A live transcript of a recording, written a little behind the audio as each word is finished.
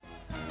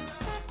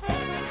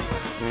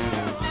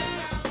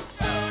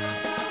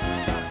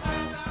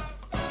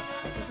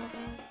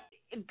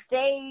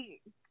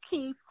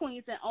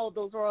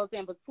all those roles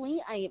in between.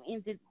 I am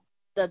in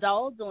the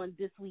doll doing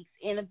this week's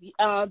interview.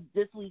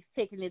 This week's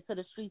Taking It to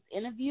the Streets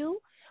interview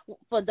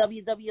for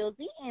WWOZ,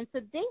 and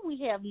today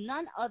we have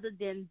none other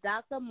than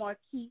Dr.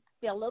 Marquise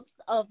Phillips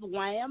of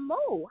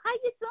YMO. How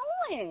you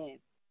doing?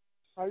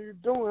 How you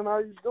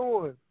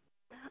doing?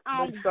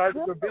 I'm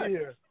excited to be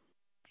here.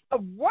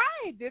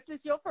 Right. This is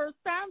your first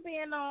time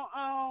being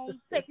on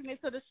Taking It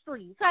to the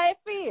Streets. How it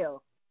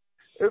feel?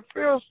 It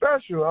feels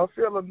special. I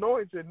feel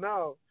anointed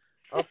now.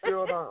 I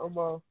feel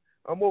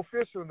I'm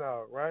official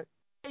now, right?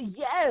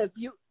 Yes,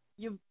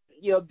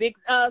 you're a big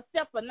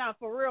stepper now,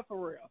 for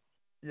real.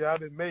 Yeah, I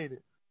done made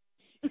it.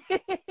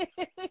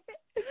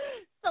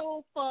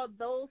 So for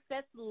those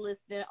that's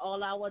listening,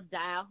 all our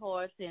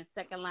diehards and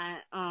second line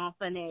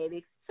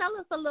fanatics, tell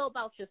us a little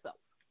about yourself.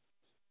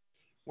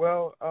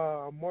 Well,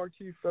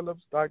 Marquise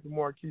Phillips, Dr.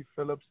 Marquise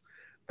Phillips,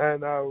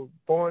 and I was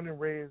born and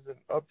raised in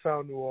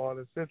Uptown New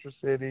Orleans, Central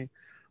City,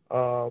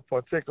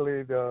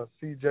 particularly the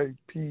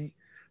CJP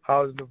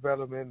housing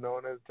development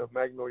known as the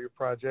Magnolia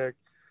Project.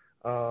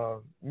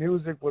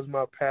 Music was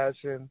my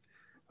passion.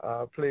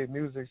 I played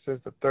music since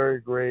the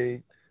third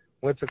grade.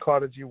 Went to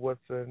Carter G.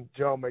 Woodson,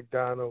 John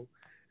McDonald,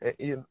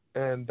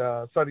 and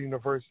Southern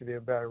University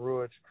in Baton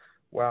Rouge,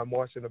 where I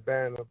marched in the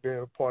band of being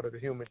a part of the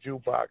Human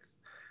Jukebox.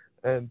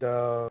 And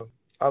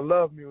I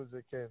love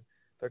music and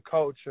the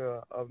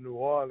culture of New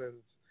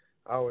Orleans.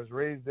 I was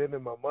raised in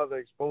it. My mother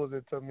exposed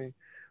it to me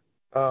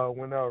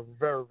when I was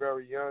very,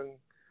 very young.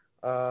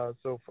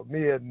 So for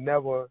me, it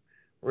never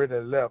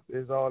really left.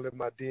 It's all in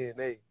my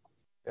DNA.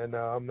 And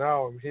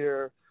now I'm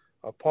here,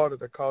 a part of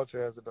the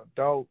culture as an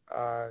adult.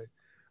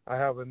 I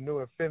have a new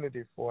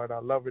affinity for it. I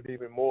love it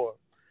even more.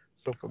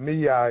 So for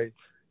me, I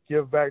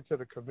give back to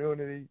the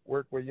community,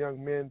 work with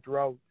young men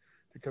throughout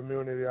the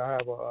community. I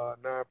have a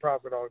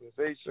nonprofit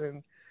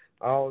organization.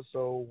 I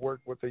also work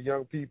with the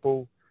young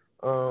people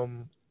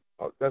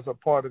that's a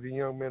part of the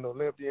Young Men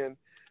Olympian,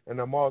 and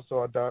I'm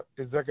also a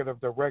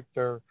executive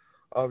director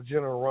of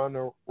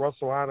General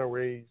Russell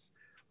Honorary's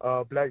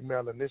Black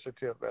Male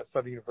Initiative at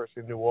Southern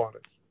University of New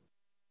Orleans.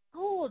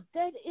 Oh,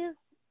 that is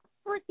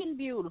freaking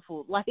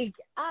beautiful. Like,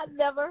 I've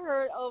never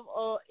heard of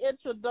an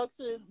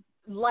introduction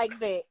like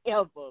that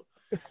ever.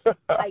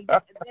 Like,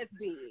 that's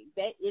big.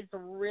 That is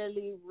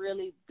really,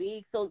 really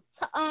big. So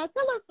tell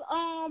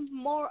us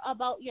more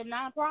about your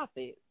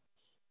nonprofit.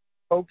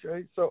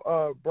 Okay,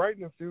 so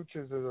Brighten the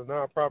Futures is a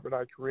nonprofit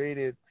I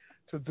created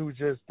to do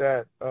just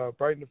that.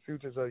 Brighten the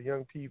Futures are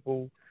young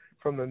people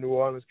from the New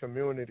Orleans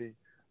community.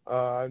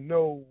 I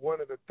know one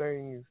of the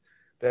things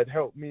that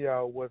helped me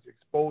out was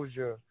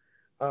exposure.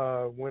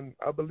 When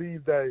I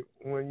believe that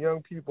when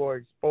young people are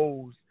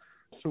exposed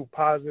to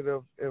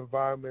positive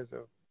environments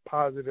and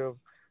positive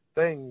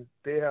things,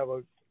 they have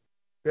a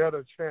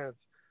better chance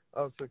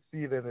of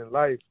succeeding in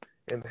life,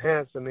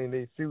 enhancing in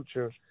their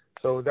future.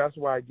 So that's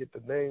why I get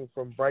the name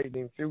from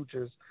Brightening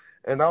Futures.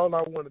 And all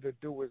I wanted to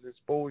do was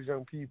expose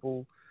young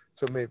people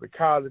to maybe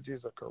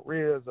colleges or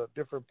careers or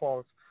different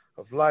parts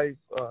of life,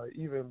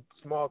 even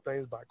small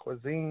things like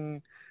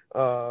cuisine,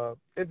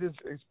 and just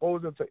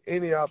expose them to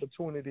any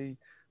opportunity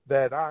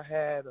that I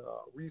had,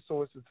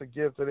 resources to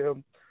give to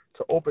them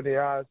to open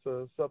their eyes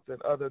to something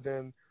other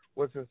than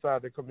what's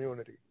inside the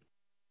community.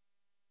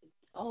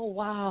 Oh,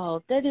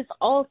 wow. That is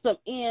awesome.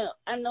 And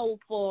I know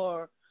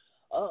for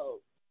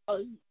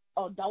an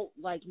adult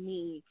like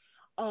me,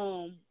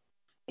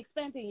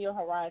 expanding your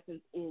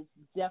horizons is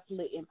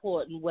definitely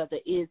important, whether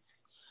it's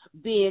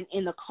being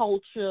in the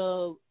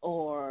culture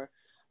or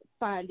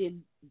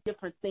finding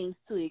different things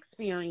to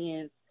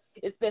experience,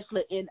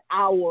 especially in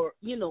our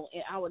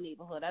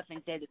neighborhood. I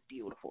think that is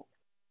beautiful.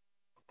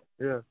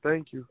 Yeah,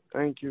 thank you. So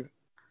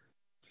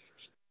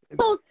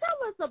tell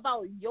us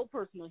about your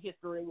personal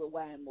history with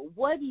YMO.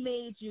 What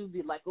made you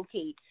be like,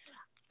 okay,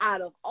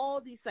 out of all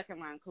these second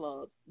line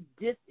clubs,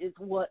 this is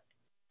what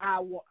I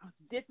want.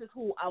 This is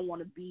who I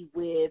want to be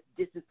with.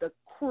 This is the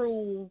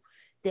crew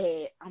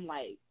that I'm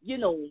like,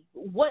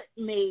 what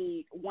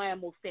made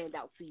YMO stand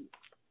out to you?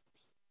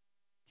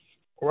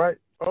 Right.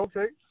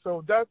 Okay.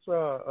 So that's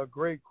a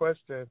great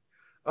question.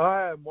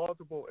 I had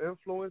multiple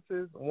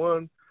influences.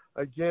 One,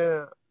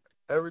 again,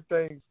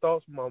 everything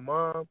starts with my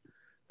mom,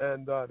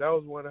 and that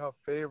was one of her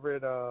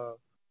favorite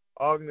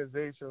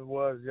organizations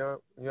was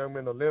Young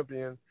Men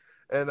Olympians,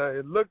 and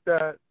I looked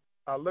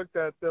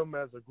at them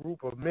as a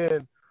group of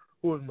men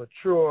who was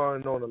mature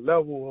and on a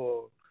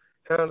level of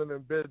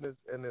handling business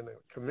and in the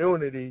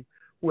community,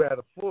 who had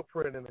a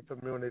footprint in the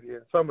community.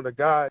 And some of the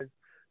guys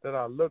that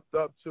I looked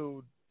up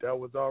to that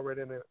was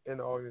already in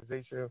the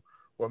organization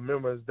were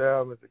members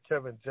there, Mr.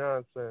 Kevin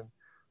Johnson,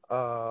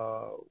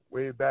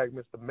 way back,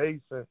 Mr.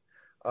 Mason.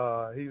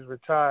 He's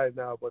retired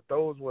now, but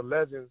those were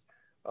legends.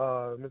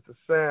 Mr.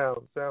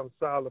 Sam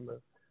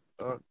Solomon.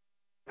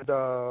 And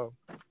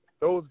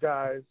those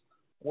guys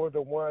were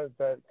the ones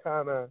that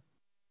kind of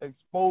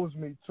exposed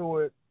me to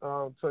it,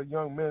 to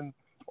Young Men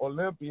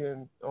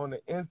Olympian on the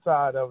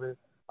inside of it.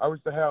 I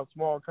used to have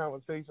small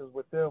conversations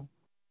with them,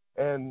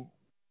 and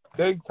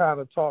they kind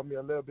of taught me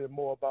a little bit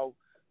more about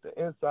the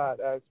inside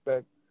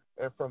aspect.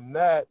 And from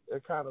that,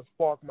 it kind of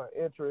sparked my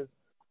interest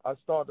I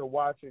started to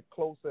watch it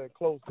closer and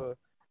closer.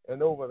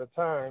 And over the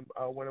time,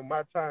 when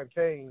my time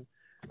came,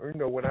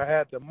 when I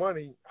had the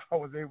money, I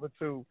was able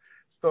to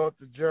start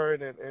the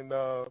journey, and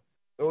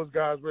those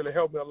guys really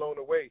helped me along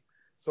the way.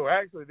 So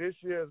actually, this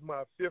year is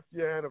my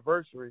 5th-year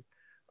anniversary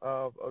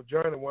of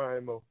joining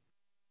YMO.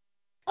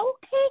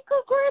 Okay,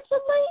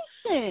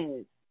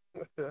 congratulations.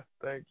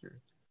 Thank you.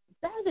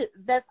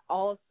 That's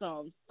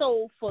awesome.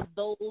 So for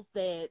those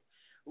that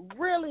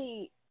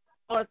really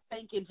are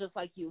thinking just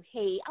like you,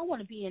 hey, I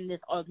want to be in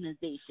this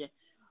organization.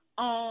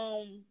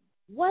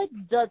 What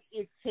does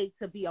it take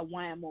to be a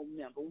YMO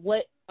member?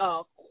 What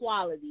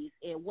qualities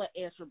and what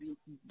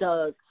attributes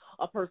does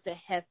a person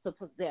have to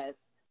possess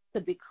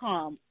to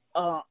become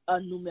a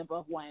new member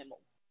of YMO?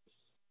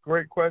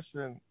 Great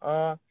question.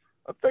 I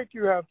think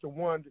you have to,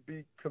 one, to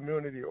be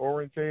community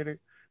orientated,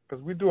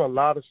 because we do a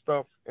lot of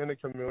stuff in the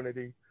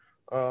community.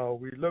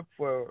 We look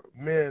for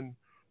men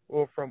who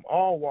are from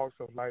all walks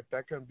of life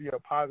that can be a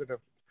positive,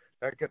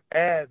 that can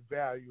add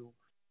value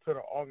to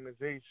the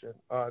organization.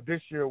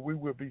 This year we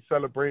will be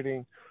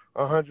celebrating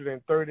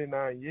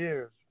 139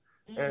 years.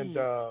 And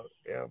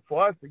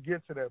for us to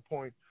get to that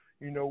point,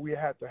 we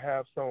have to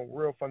have some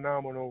real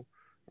phenomenal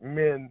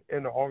men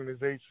in the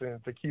organization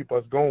to keep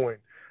us going.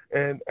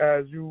 And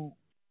as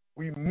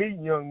we meet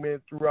young men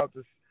throughout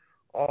the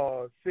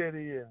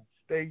city and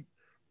state,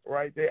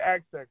 right, they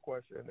ask that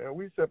question. And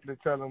we simply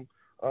tell them,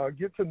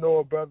 get to know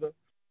a brother,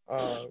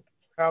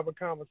 have a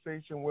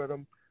conversation with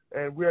them,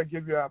 and we'll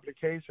give you an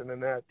application.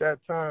 And at that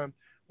time,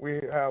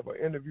 we have an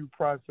interview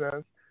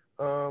process.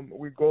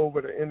 We go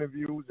over the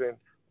interviews and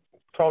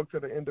talk to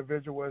the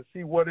individual and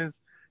see what his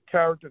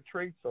character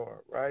traits are,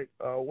 right?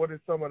 What is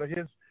some of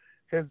his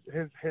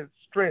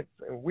strengths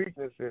and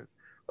weaknesses,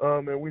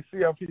 and we see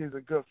if he is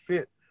a good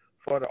fit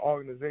for the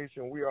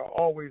organization. We are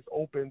always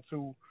open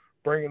to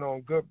bringing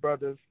on good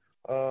brothers,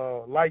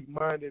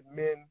 like-minded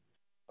men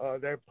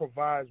that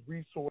provides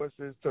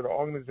resources to the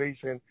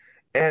organization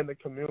and the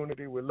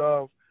community. We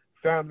love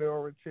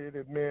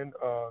family-oriented men,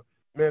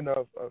 men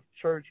of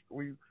church.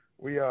 We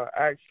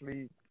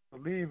actually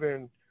believe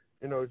in,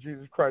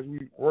 Jesus Christ.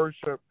 We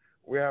worship.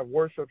 We have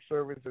worship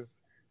services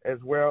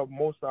as well.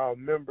 Most of our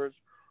members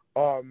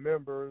are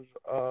members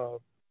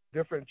of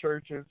different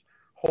churches,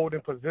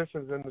 holding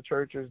positions in the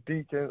churches,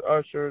 deacons,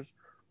 ushers,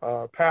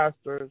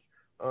 pastors.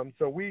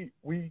 So we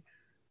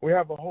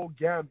have a whole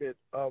gambit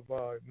of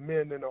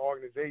men in the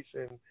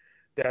organization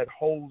that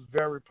holds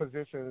various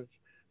positions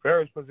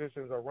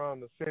around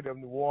the city of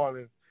New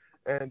Orleans.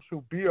 And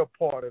to be a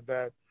part of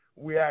that,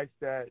 we ask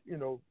that,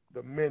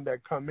 the men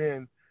that come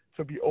in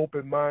to be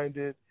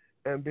open-minded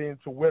and being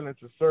willing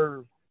to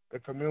serve the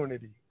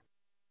community.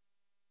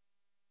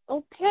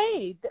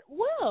 Okay.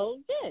 Well,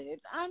 yes.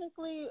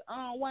 Honestly,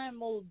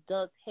 YMO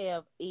does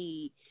have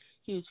a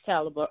huge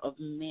caliber of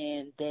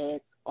men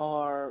that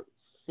are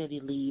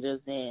city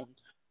leaders and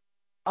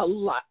a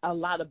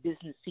lot of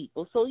business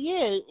people. So,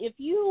 yeah, if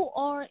you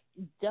are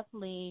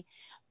definitely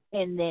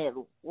in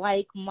that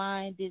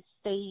like-minded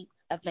state,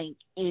 I think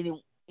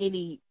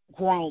any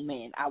grown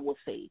man, I would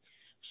say,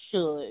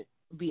 should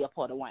be a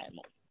part of YMO.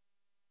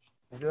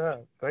 Yeah,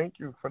 thank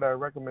you for that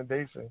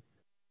recommendation.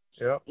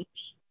 Yep.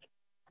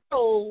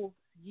 So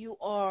you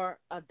are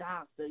a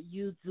doctor.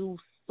 You do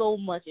so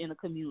much in the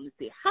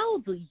community. How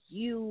do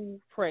you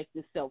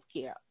practice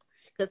self-care?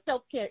 Because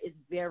self-care is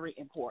very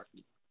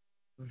important.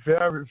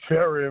 Very,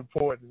 very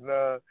important.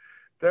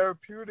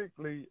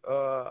 Therapeutically,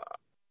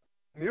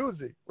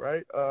 music,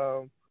 right?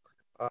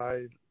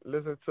 I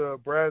listen to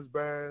brass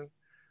band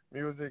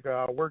music.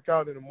 I work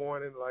out in the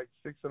morning, like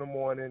 6 in the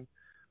morning.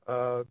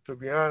 To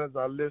be honest,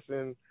 I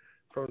listen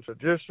from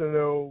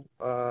traditional.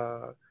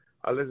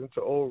 I listen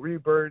to old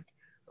Rebirth.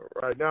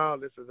 Right now, I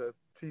listen to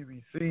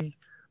TBC.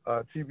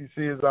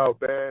 TBC is our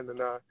band,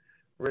 and I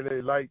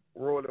really like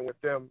rolling with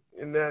them.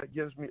 And that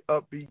gives me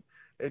upbeat.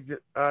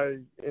 I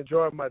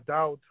enjoy my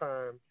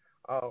downtime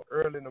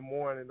early in the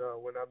morning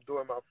when I'm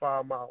doing my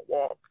 5-mile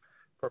walk,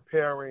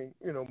 preparing,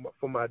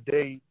 for my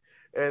day.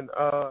 And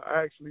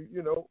actually,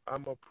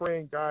 I'm a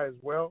praying guy as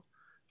well.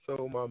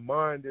 So my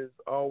mind is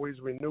always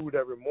renewed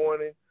every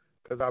morning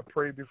because I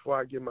pray before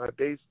I get my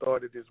day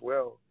started as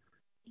well.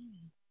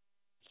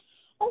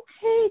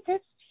 Okay,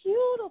 that's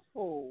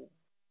beautiful.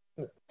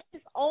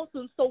 It's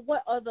awesome. So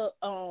what other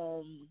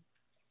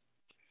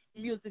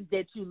music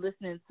that you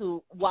listening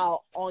to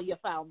while on your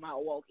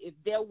 5-mile walk? If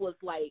there was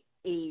like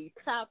a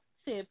top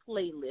 10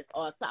 playlist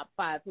or a top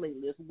 5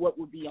 playlist, what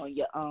would be on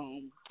your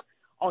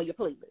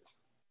playlist?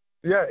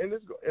 Yeah, and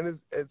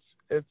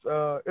it's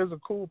a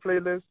cool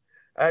playlist.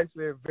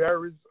 Actually, it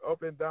varies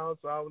up and down.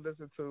 So I would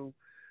listen to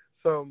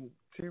some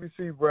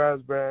TBC brass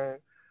band.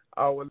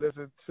 I would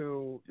listen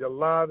to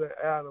Yolanda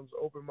Adams,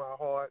 Open My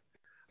Heart.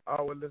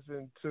 I would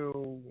listen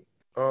to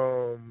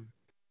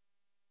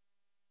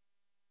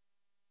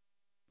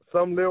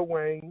some Lil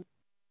Wayne.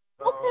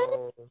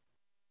 Okay.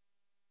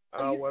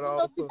 I would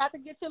also, you got to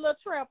get your little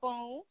trap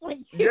on.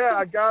 Yeah,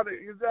 I got it.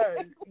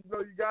 Exactly.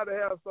 You got to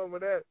have some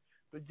of that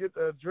to get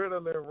the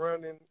adrenaline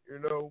running.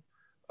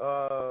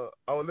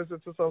 I would listen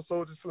to some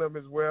Soulja Slim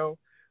as well.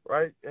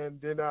 right? And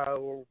then I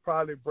will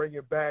probably bring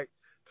it back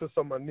to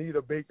some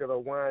Anita Baker to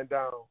wind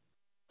down.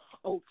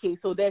 Okay,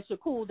 so that's your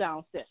cool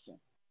down session.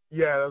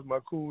 Yeah, that's my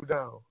cool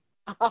down.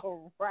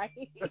 All right.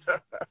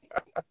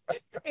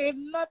 Ain't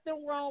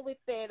nothing wrong with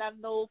that. I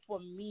know for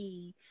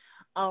me,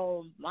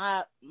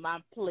 my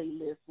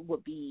playlist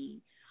would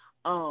be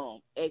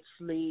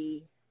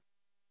actually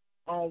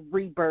on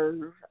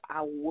Rebirth.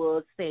 I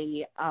would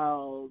say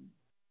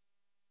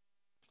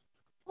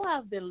what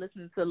I've been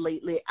listening to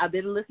lately. I've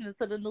been listening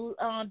to the new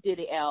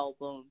Diddy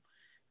album.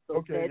 So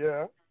Okay, that's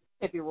yeah.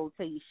 heavy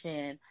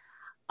rotation.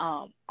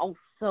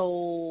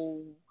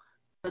 Also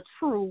The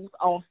Truth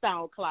on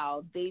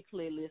SoundCloud. Their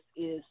playlist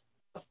is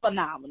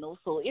phenomenal.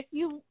 So if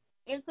you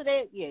into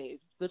that, yeah,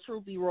 The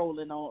Truth be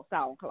rolling on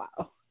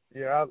SoundCloud.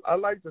 Yeah, I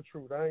like The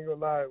Truth. I ain't gonna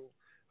lie.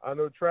 I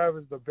know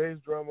Travis, the bass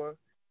drummer,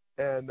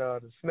 and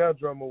the snare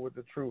drummer with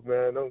The Truth,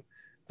 man.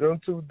 Them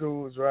two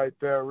dudes right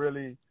there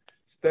really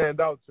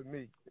stand out to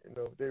me. You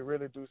know, they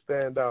really do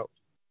stand out.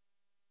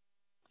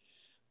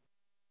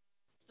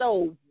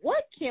 So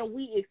what can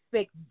we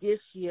expect this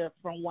year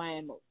from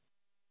YMO?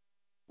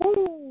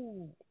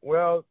 Woo!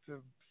 Well,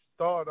 to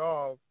start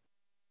off,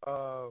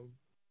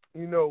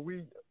 you know,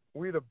 we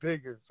the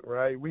biggest,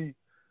 right? We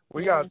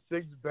got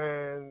 6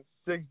 bands,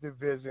 6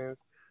 divisions.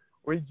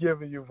 We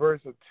giving you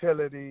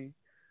versatility.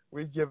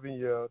 We giving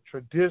you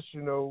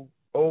traditional,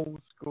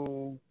 old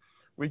school.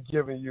 We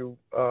giving you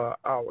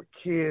our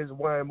kids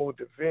YMO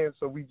events.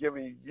 So we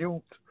giving you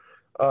youth.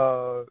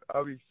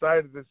 I'm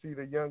excited to see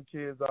the young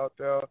kids out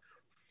there,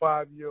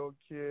 5-year-old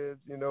kids.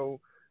 You know,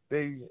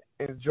 they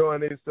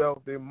enjoying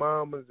themselves. Their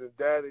mamas and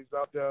daddies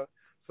out there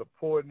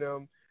supporting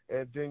them.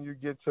 And then you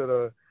get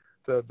to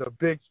the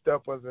big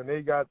steppers, and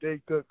they got their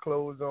good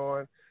clothes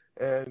on.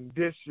 And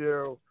this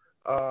year,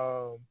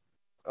 the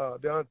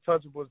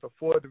Untouchables, the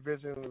 4th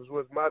division,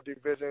 was my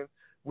division.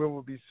 We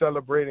will be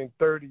celebrating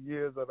 30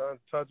 years of the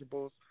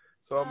Untouchables,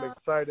 so I'm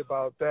excited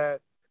about that.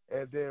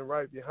 And then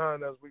right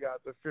behind us, we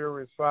got the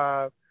Furious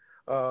 5,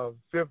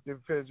 5th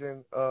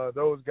division,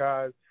 those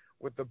guys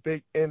with the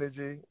big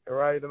energy,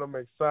 right? And I'm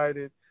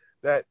excited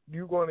that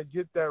you're going to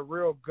get that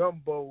real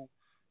gumbo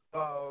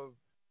of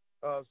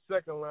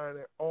second line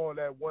all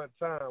at one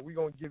time. We're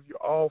going to give you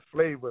all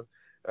flavors.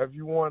 If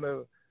you want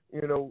to,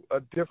 you know,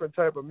 a different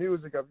type of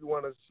music, if you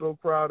want a slow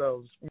crowd,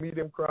 a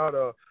medium crowd,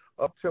 a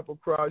up-tempo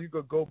crowd, you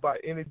could go by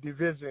any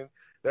division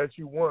that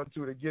you want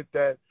to get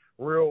that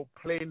real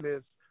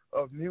playlist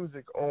of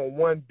music on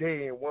one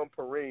day in one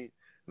parade.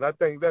 And I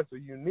think that's a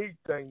unique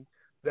thing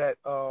that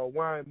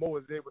YMO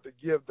is able to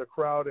give the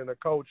crowd and the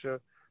culture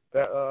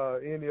that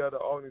any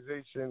other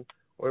organization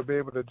will be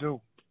able to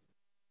do.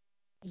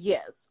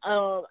 Yes,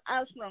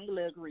 I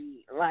strongly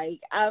agree.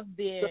 Like I've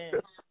been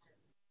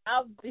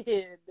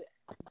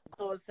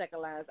doing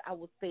second lines, I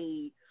would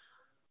say,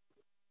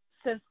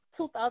 since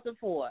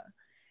 2004,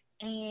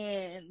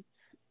 and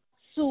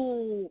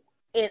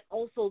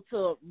also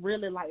to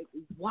really like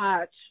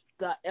watch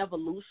the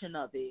evolution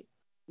of it.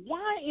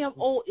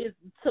 YMO is,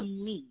 to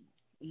me,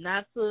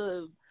 not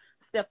to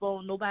step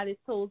on nobody's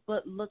toes,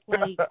 but look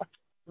like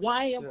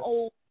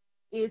YMO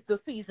is the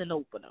season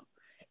opener.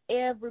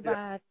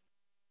 Everybody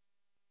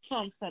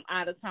comes from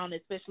out of town,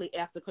 especially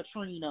after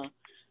Katrina,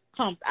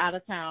 comes out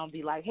of town,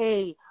 be like,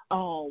 hey,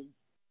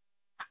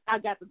 I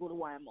got to go to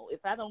YMO.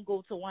 If I don't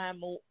go to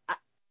YMO,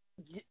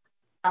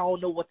 I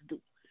don't know what to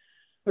do.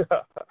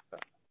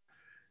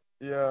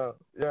 Yeah,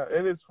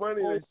 and it's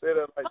funny they say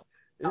that, like,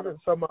 even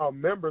some of our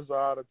members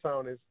are out of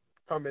town is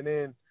coming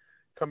in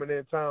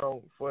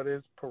town for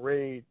this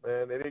parade,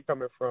 man. And they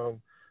coming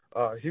from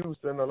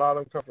Houston. A lot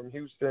of them come from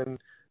Houston,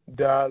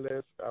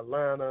 Dallas,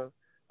 Atlanta.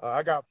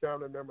 I got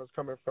family members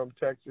coming from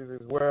Texas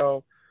as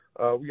well.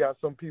 We got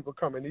some people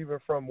coming even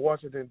from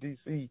Washington,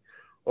 D.C.,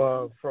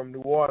 from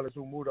New Orleans,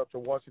 who moved up to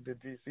Washington,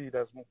 D.C.,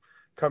 that's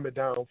coming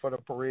down for the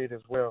parade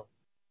as well.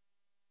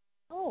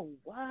 Oh,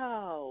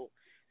 wow.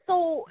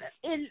 So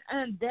in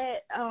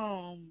that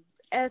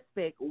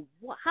aspect,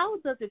 how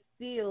does it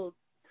feel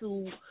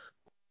to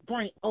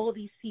bring all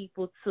these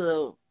people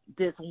to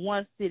this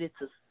one city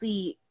to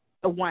see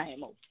a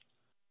YMO?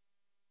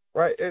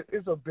 Right.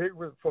 It's a big,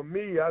 for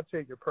me, I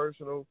take it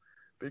personal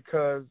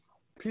because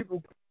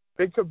people,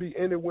 they could be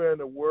anywhere in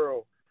the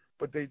world,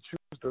 but they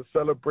choose to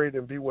celebrate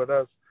and be with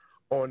us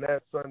on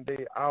that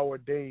Sunday, our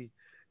day.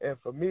 And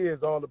for me,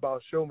 it's all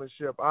about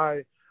showmanship.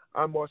 I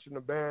marched in the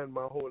band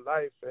my whole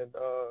life, and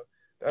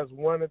that's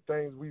one of the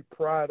things we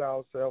pride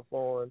ourselves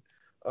on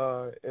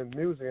in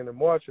music and the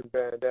marching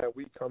band, that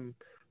we come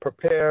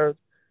prepared,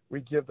 we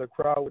give the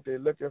crowd what they're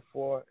looking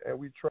for, and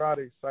we try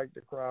to excite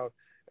the crowd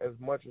as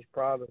much as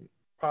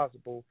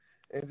possible,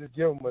 and just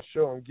give them a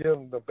show and give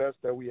them the best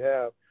that we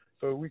have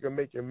so we can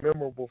make it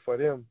memorable for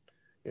them.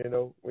 You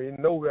know, we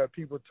know that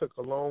people took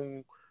a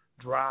long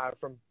drive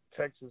from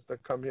Texas to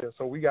come here,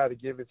 so we got to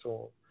give it to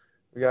them.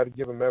 We got to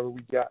give them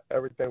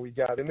everything we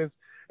got. And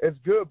it's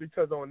good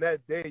because on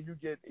that day you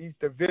get each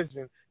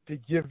division to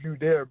give you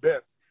their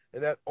best,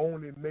 and that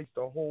only makes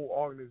the whole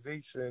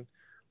organization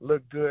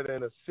look good,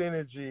 and the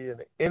synergy and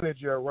the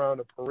energy around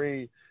the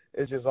parade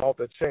is just off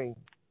the chain.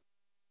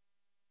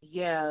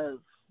 Yes,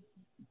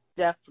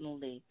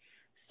 definitely.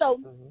 So,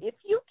 Mm-hmm. if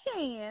you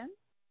can,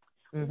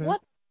 Mm-hmm.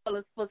 what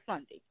colors for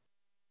Sunday?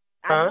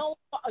 I Huh? know.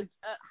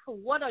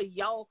 What are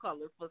y'all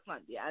colors for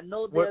Sunday? I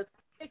know What? there's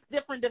 6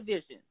 different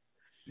divisions,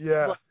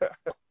 Yeah. but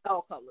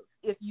y'all colors,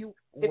 if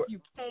What?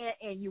 you can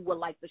and you would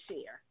like to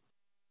share.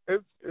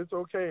 It's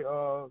okay.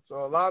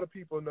 So a lot of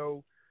people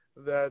know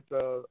that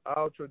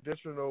our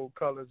traditional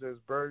colors is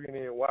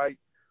burgundy and white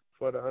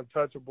for the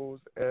Untouchables,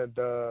 and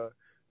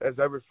that's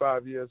every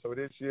 5 years. So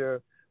this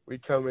year we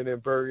coming in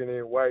burgundy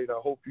and white. I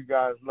hope you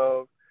guys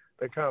love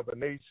the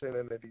combination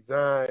and the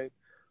design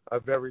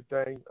of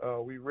everything.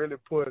 We really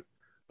put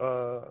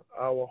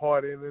our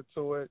heart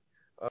into it.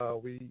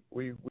 We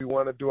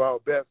want to do our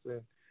best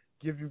and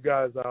give you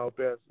guys our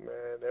best,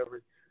 man.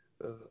 Every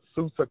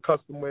suits are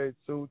custom made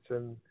suits,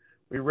 and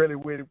we really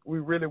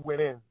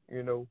went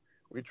in.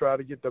 We try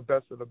to get the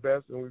best of the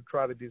best, and we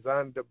try to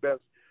design it the best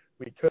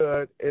we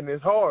could. And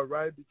it's hard,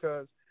 right?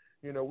 Because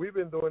we've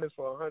been doing this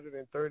for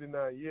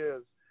 139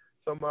 years.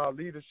 Some of our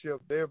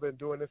leadership, they've been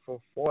doing this for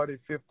 40,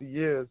 50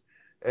 years,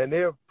 and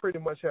they pretty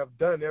much have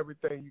done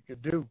everything you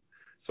could do.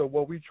 So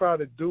what we try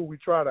to do, we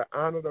try to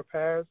honor the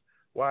past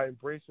while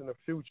embracing the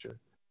future.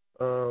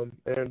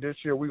 And this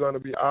year we're going to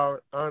be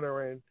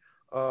honoring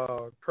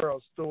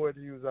Carl Stewart.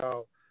 He was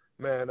our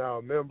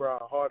member,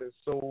 our heart and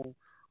soul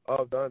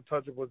of the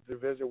Untouchables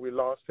division. We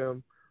lost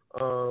him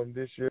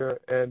this year,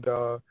 and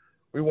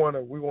we want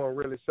to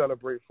really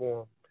celebrate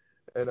for him.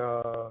 And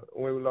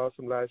when we lost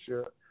him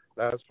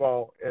last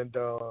fall, and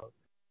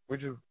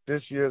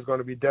this year is going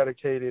to be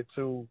dedicated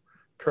to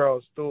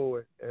Carl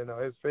Stewart, and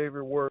his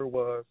favorite word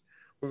was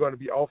we're going to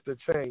be off the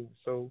chain.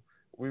 So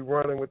we're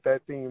running with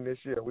that theme this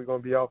year. We're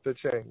going to be off the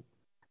chain.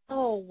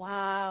 Oh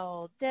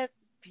wow, that's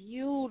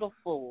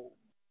beautiful.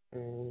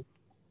 Mm-hmm.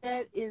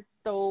 That is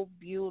so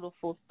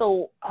beautiful.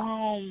 So,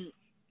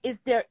 is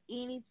there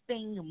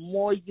anything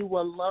more you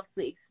would love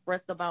to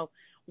express about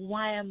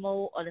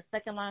YMO or the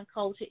second line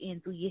culture,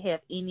 and do you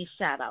have any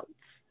shout outs?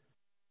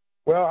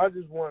 Well, I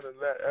just want to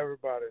let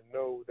everybody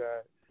know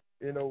that,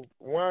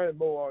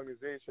 YMO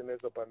organization is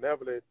a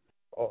benevolent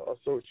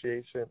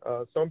association.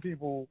 Some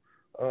people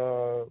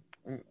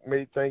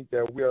may think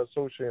that we are a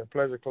social and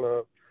pleasure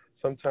club.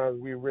 Sometimes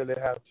we really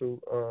have to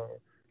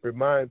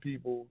remind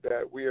people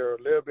that we are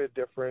a little bit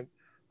different,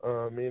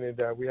 meaning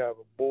that we have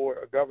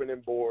a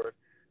governing board,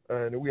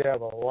 and we have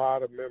a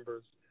lot of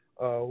members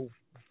who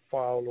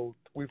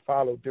we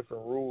follow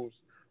different rules.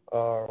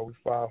 We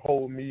follow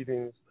whole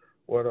meetings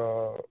with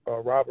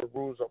Robert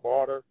Rules of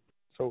Order.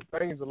 So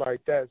things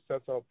like that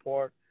sets us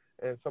apart,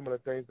 and some of the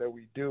things that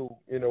we do.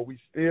 We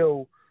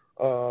still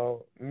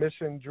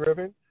mission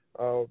driven,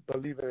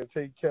 believing in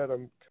take care of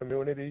the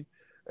community,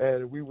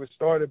 and we were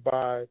started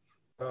by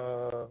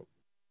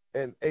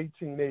in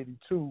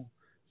 1882.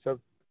 So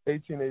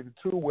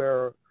 1882,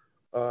 where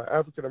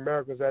African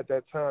Americans at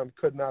that time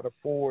could not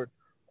afford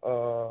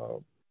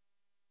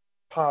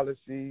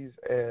policies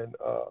and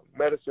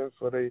medicine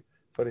for their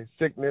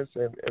sickness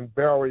and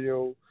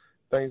burial,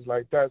 things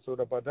like that. So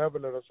the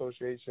Benevolent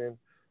Association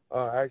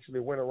actually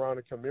went around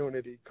the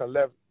community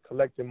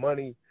collecting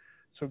money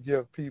to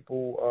give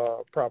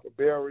people proper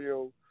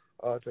burial,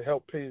 to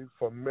help pay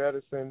for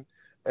medicine,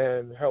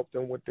 and help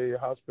them with their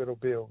hospital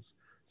bills.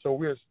 So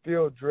we're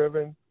still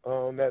driven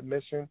on that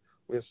mission.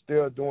 We're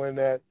still doing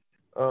that.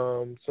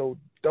 So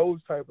those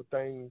type of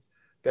things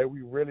that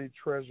we really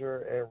treasure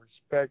and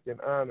respect and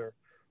honor.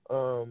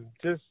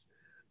 Just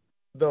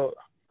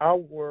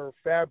our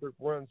fabric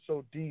runs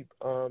so deep.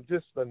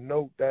 Just a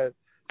note that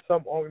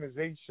some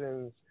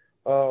organizations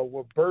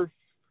were birthed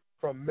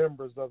from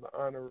members of the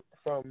honor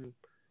from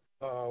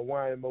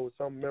YMO.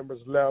 Some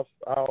members left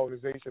our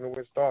organization and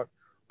went start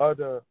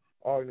other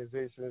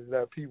organizations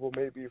that people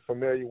may be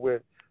familiar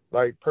with,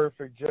 like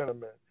Perfect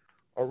Gentlemen,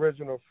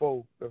 Original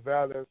Folk, The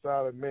Valley of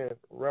Silent Men,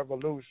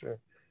 Revolution,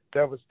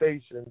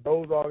 Devastation.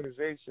 Those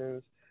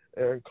organizations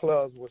and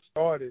clubs were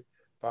started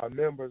by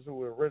members who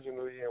were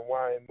originally in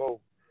YMO.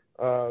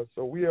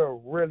 So we are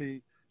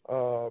really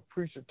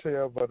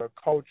appreciative of the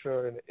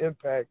culture and the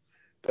impact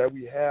that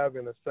we have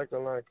in the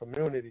second line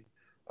community.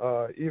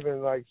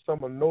 Even like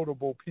some of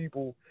notable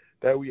people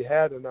that we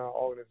had in our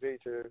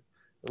organization,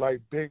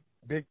 like Big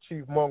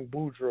Chief Monk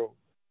Boudreaux,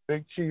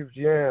 Big Chief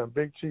Yam,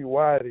 Big Chief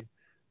Whitey,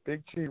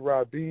 Big Chief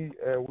Rabi,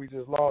 and we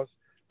just lost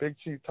Big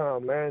Chief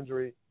Tom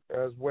Landry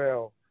as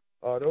well.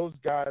 Those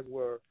guys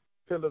were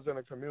pillars in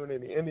the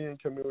community, Indian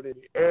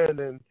community, and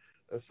in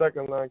the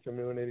second line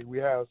community. We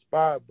have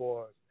Spy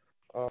Boys,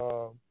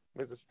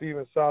 Mr.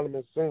 Stephen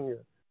Solomon Sr.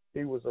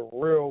 He was a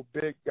real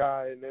big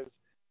guy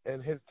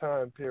in his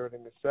time period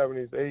in the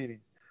 70s,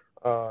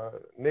 80s.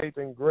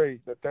 Nathan Gray,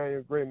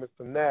 Nathaniel Gray,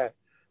 Mr. Nat,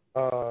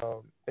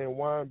 and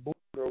Juan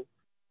Boudreaux,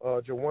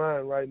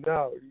 Jawan right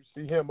now. You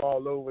see him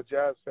all over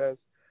Jazz Fest,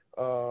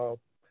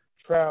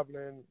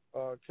 traveling,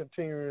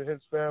 continuing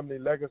his family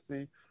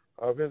legacy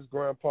of his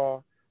grandpa,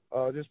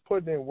 just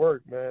putting in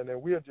work, man.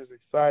 And we are just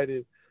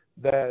excited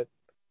that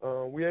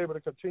we're able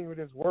to continue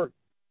this work.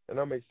 And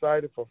I'm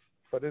excited for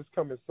this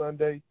coming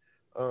Sunday.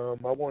 I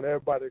want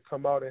everybody to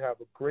come out and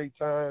have a great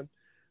time.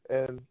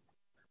 and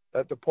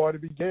let the party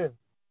begin.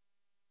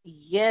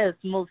 Yes,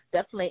 most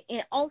definitely.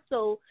 And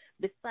also,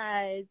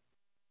 besides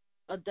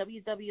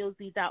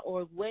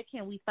wwoz.org, where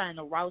can we find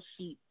a route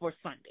sheet for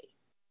Sunday?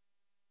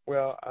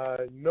 Well,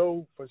 I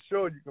know for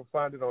sure you can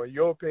find it on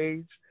your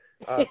page.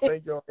 I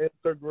think on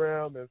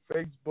Instagram and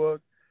Facebook.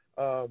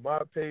 My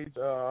page,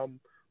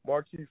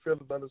 Marquis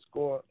Phillips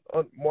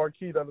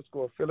Marquis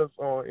 _Phillips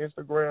on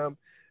Instagram,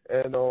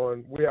 and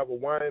we have a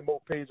YMO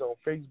page on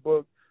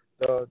Facebook.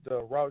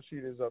 The route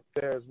sheet is up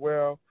there as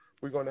well.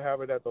 We're going to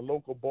have it at the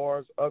local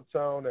bars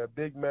uptown at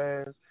Big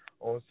Man's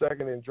on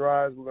 2nd and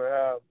Dryades. We're going to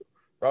have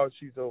route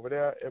sheets over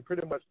there, and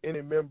pretty much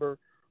any member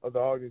of the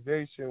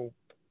organization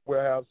will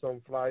have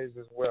some flyers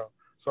as well,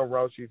 some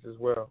route sheets as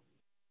well.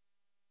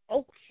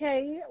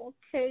 Okay.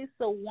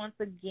 So once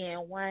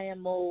again,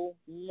 YMO,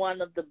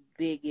 one of the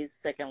biggest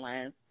second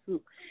lines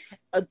to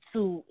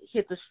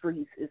hit the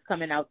streets, is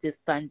coming out this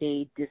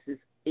Sunday. This is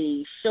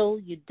a show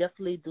you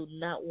definitely do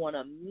not want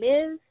to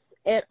miss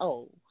at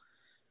all.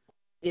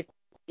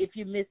 If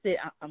you miss it,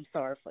 I'm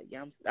sorry for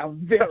you.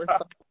 I'm very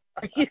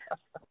sorry.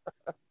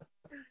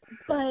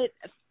 But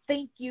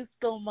thank you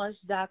so much,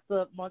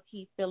 Dr.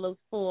 Marquis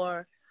Phillips,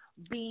 for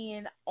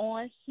being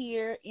on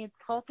here and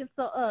talking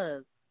to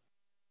us.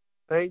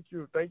 Thank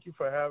you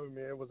for having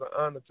me. It was an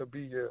honor to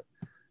be here,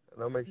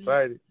 and I'm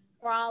excited.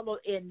 No problem,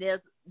 and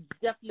there's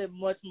definitely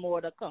much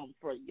more to come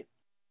for you.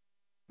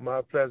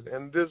 My pleasure.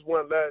 And this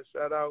one last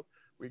shout out,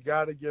 we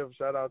got to give a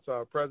shout out to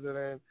our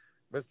president,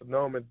 Mr.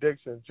 Norman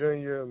Dixon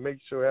Jr.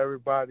 Make sure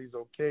everybody's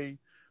okay.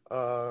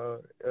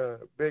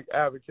 Big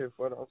advocate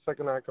for the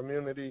second line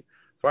community.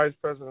 Vice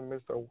President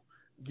Mr.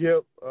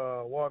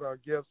 Walter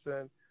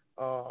Gibson.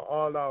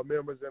 All our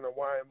members in the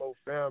YMO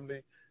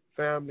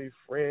family,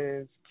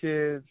 friends,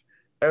 kids,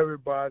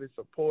 everybody,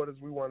 supporters.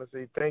 We want to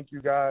say thank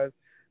you guys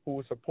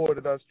who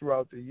supported us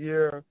throughout the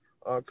year,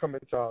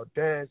 coming to our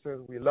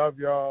dances. We love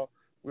y'all.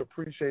 We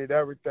appreciate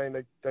everything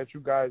that you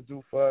guys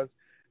do for us.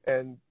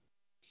 And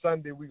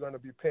Sunday we're going to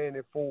be paying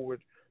it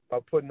forward by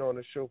putting on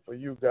a show for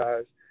you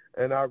guys.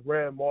 And our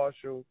Grand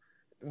Marshal,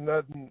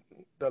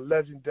 the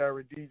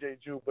legendary DJ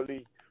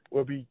Jubilee,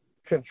 will be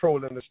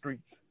controlling the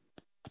streets.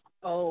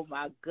 Oh,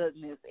 my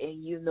goodness.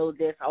 And you know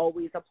there's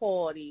always a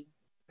party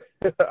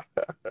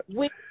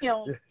with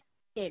him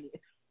in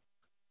it.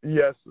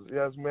 Yes,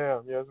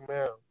 ma'am.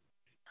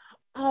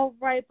 All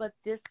right, but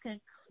this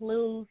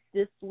concludes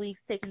this week's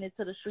Taking It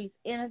to the Streets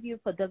interview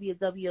for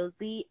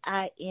WWOZ.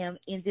 I am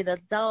Indy the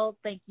Dog.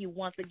 Thank you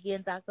once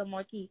again, Dr.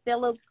 Marquis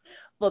Phillips,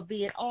 for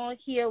being on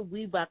here.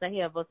 We about to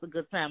have us a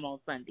good time on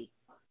Sunday.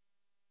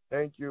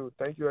 Thank you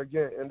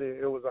again, Indy.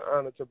 It was an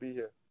honor to be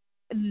here.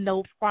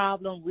 No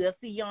problem. We'll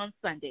see you on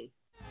Sunday.